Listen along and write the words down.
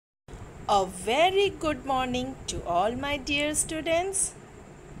A very good morning to all my dear students.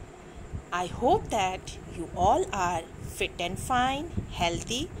 I hope that you all are fit and fine,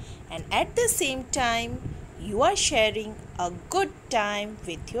 healthy, and at the same time you are sharing a good time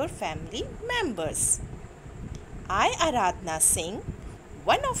with your family members. I, Aradhna Singh,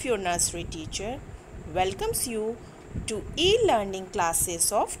 one of your nursery teacher, welcomes you to e-learning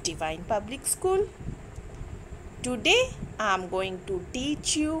classes of Divine Public School. Today I am going to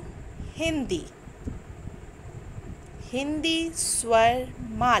teach you Hindi Swar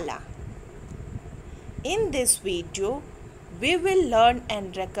Mala. In this video, we will learn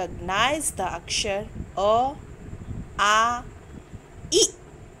and recognize the akshar A, A, I,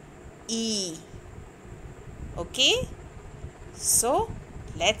 E. Okay? So,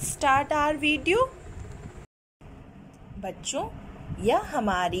 let's start our video. बच्चों, यह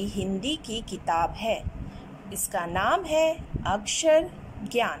हमारी हिंदी की किताब है। इसका नाम है अक्षर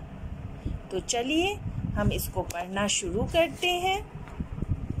ज्ञान। तो चलिए हम इसको पढ़ना शुरू करते हैं।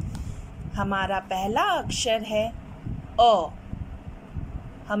 हमारा पहला अक्षर है अ।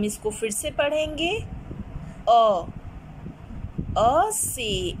 हम इसको फिर से पढ़ेंगे। अ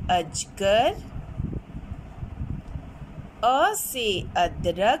से अजगर, अ से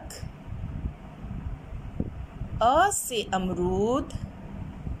अदरक, अ से अमरूद,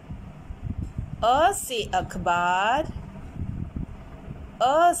 अ से अखबार,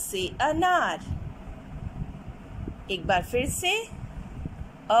 अ से अनार। एक बार फिर से।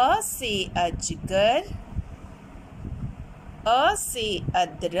 अ से अजगर, अ से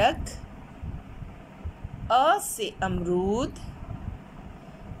अदरक, अ से अमरूद,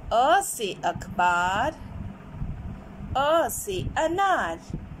 अ से अखबार, अ से अनार।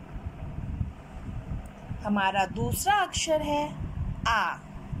 हमारा दूसरा अक्षर है आ।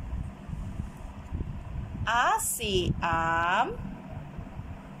 आ से आम,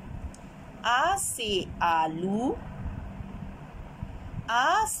 आ से आलू,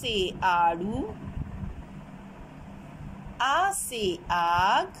 आ से आड़ू, आ से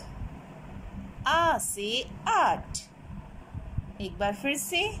आग, आ से आठ। एक बार फिर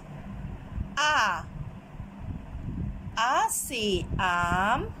से। आ से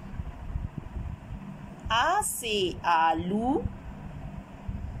आम, आ से आलू,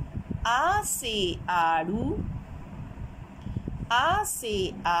 आ से आड़ू, आ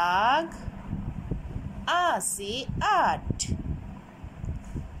से आग, आ से आठ।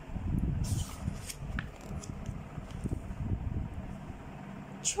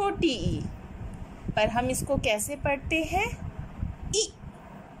 छोटी ई, पर हम इसको कैसे पढ़ते हैं? ई।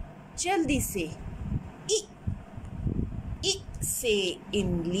 जल्दी से। ई। ई से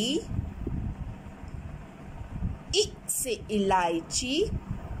इमली, ई से इलायची,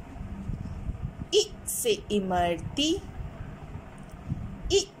 ई से इमरती,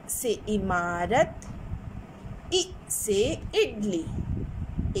 ई से इमारत, ई से इडली।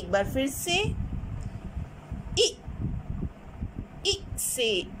 एक बार फिर से। ई। ई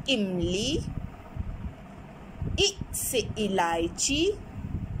से इमली, ई से इलायची,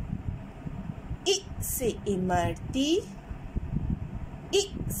 ई से इमरती,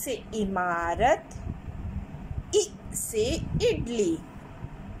 ई से इमारत, ई से इडली।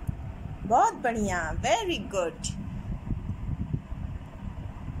 बहुत बढ़िया, वेरी गुड।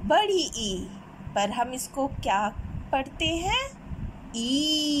 बड़ी ई, पर हम इसको क्या पढ़ते हैं?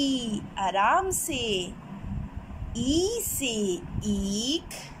 ई। आराम से। ई से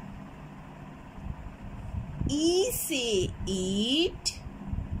ईख, ई से ईट,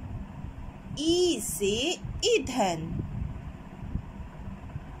 ई से ईंधन।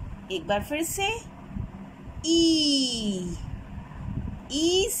 एक बार फिर से। ई।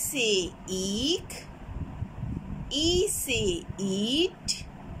 ई से ईख, ई से ईट,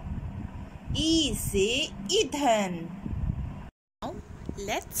 ई से ईंधन। Now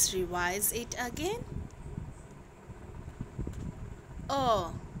let's revise it again.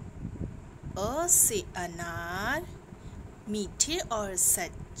 अ से अनार, मीठे और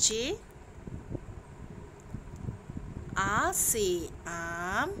सच्चे। आ से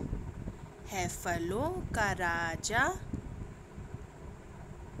आम, है फलों का राजा।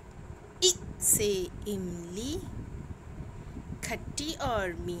 ई से इमली, खट्टी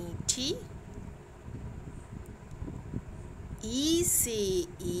और मीठी। ई से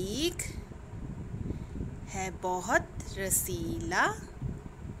ईख, है बहुत रसीला।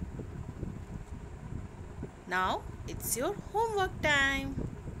 Now it's your homework time.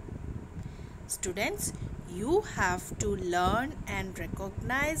 Students, you have to learn and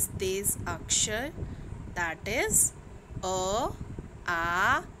recognize this akshar, that is A,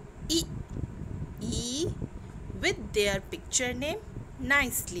 A, I, E with their picture name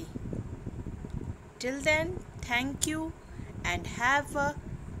nicely. Until then, thank you and have a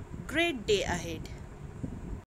great day ahead.